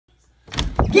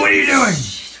What are you doing?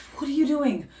 What are you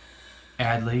doing?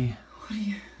 Adley, What are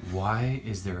you... why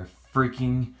is there a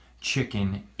freaking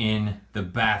chicken in the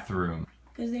bathroom?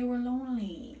 Because they were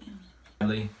lonely.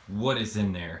 Adley, what is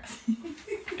in there?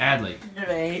 Adley. You're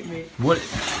gonna hate me. What?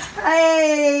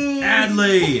 Hey!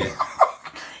 Adley!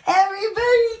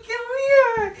 Everybody, come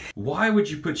here! Why would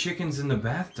you put chickens in the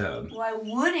bathtub? Why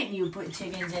wouldn't you put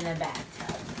chickens in a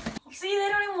bathtub? See, they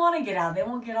don't even want to get out. They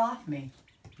won't get off me.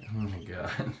 Oh my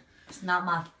god. It's not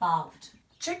my fault.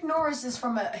 Chick Norris is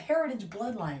from a heritage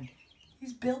bloodline.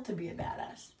 He's built to be a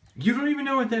badass. You don't even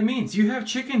know what that means. You have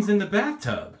chickens in the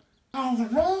bathtub. Cause we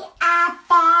are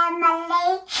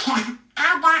family.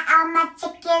 I got all my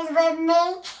chickens with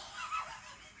me.